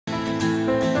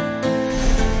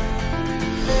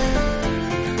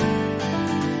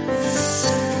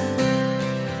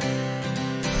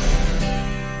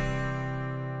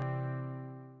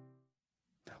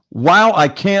Wow, I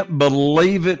can't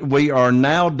believe it. We are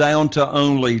now down to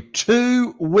only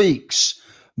 2 weeks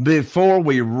before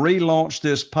we relaunch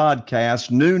this podcast.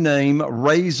 New name,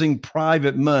 Raising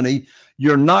Private Money.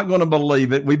 You're not going to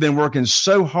believe it. We've been working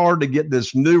so hard to get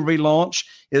this new relaunch.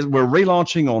 We're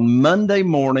relaunching on Monday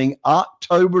morning,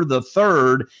 October the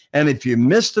 3rd. And if you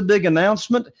missed the big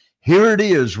announcement, here it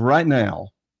is right now.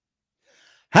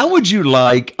 How would you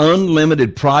like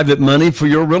unlimited private money for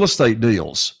your real estate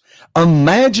deals?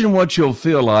 Imagine what you'll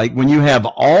feel like when you have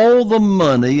all the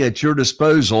money at your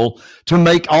disposal to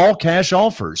make all cash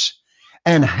offers.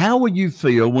 And how will you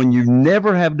feel when you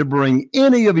never have to bring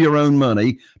any of your own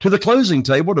money to the closing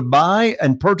table to buy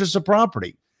and purchase a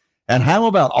property? And how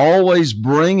about always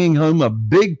bringing home a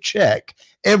big check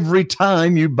every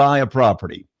time you buy a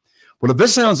property? Well, if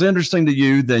this sounds interesting to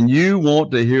you, then you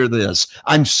want to hear this.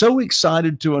 I'm so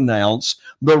excited to announce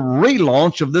the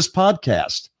relaunch of this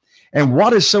podcast. And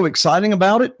what is so exciting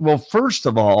about it? Well, first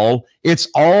of all, it's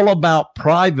all about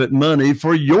private money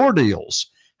for your deals.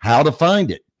 How to find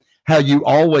it, how you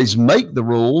always make the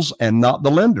rules and not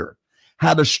the lender,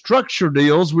 how to structure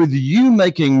deals with you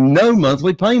making no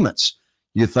monthly payments.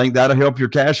 You think that'll help your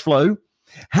cash flow?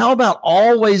 How about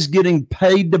always getting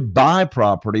paid to buy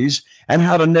properties and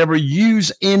how to never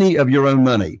use any of your own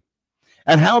money?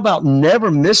 And how about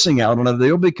never missing out on a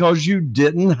deal because you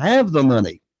didn't have the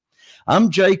money?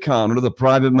 I'm Jay Conner, the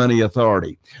Private Money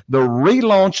Authority. The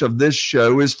relaunch of this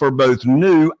show is for both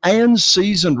new and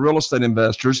seasoned real estate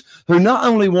investors who not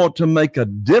only want to make a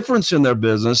difference in their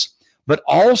business, but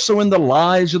also in the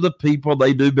lives of the people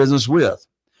they do business with.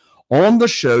 On the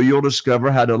show, you'll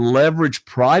discover how to leverage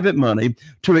private money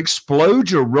to explode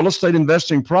your real estate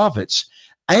investing profits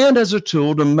and as a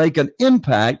tool to make an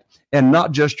impact and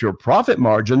not just your profit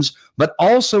margins, but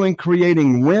also in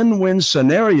creating win-win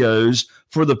scenarios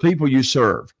for the people you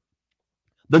serve.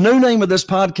 The new name of this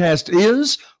podcast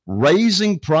is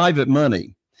Raising Private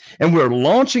Money, and we're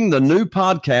launching the new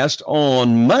podcast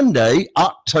on Monday,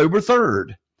 October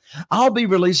 3rd. I'll be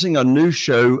releasing a new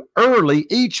show early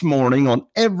each morning on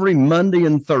every Monday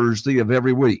and Thursday of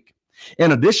every week.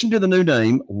 In addition to the new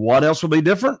name, what else will be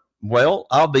different? Well,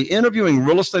 I'll be interviewing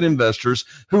real estate investors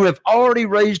who have already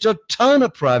raised a ton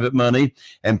of private money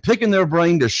and picking their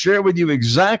brain to share with you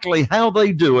exactly how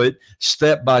they do it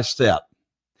step by step.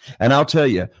 And I'll tell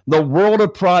you, the world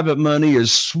of private money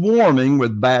is swarming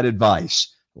with bad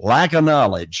advice, lack of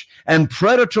knowledge, and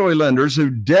predatory lenders who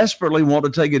desperately want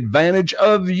to take advantage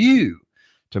of you.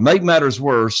 To make matters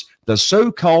worse, the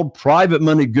so-called private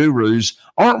money gurus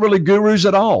aren't really gurus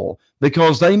at all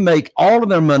because they make all of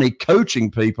their money coaching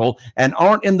people and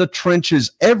aren't in the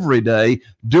trenches every day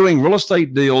doing real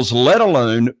estate deals, let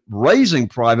alone raising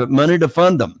private money to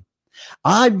fund them.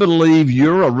 I believe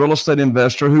you're a real estate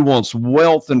investor who wants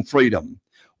wealth and freedom.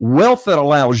 Wealth that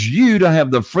allows you to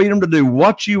have the freedom to do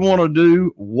what you want to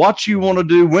do,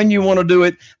 when you want to do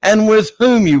it, and with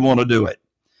whom you want to do it.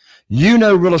 You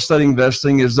know real estate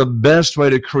investing is the best way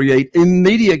to create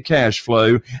immediate cash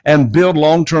flow and build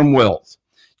long-term wealth.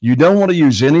 You don't want to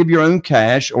use any of your own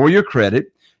cash or your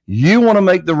credit. You want to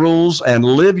make the rules and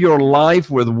live your life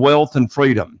with wealth and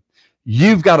freedom.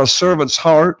 You've got a servant's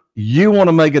heart. You want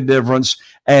to make a difference,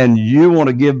 and you want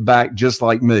to give back just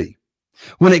like me.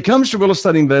 When it comes to real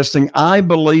estate investing, I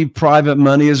believe private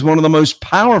money is one of the most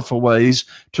powerful ways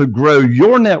to grow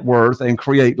your net worth and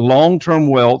create long-term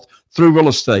wealth through real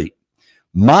estate.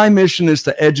 My mission is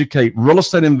to educate real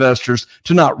estate investors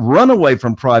to not run away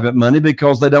from private money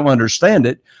because they don't understand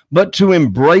it, but to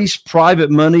embrace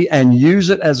private money and use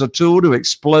it as a tool to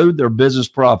explode their business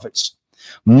profits.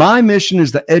 My mission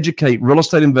is to educate real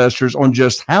estate investors on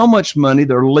just how much money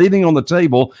they're leaving on the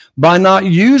table by not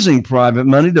using private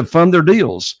money to fund their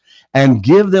deals, and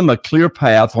give them a clear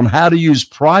path on how to use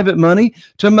private money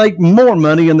to make more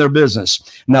money in their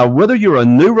business. Now, whether you're a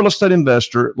new real estate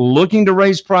investor looking to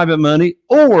raise private money,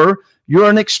 or you're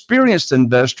an experienced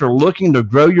investor looking to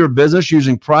grow your business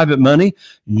using private money,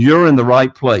 you're in the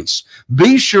right place.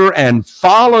 Be sure and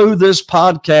follow this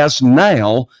podcast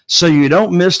now so you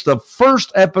don't miss the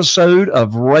first episode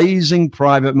of Raising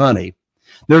Private Money.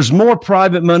 There's more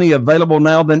private money available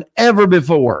now than ever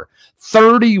before.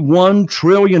 $31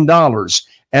 trillion.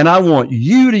 And I want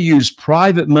you to use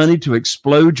private money to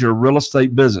explode your real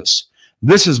estate business.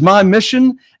 This is my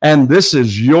mission, and this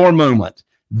is your moment.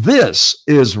 This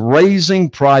is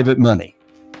Raising Private Money.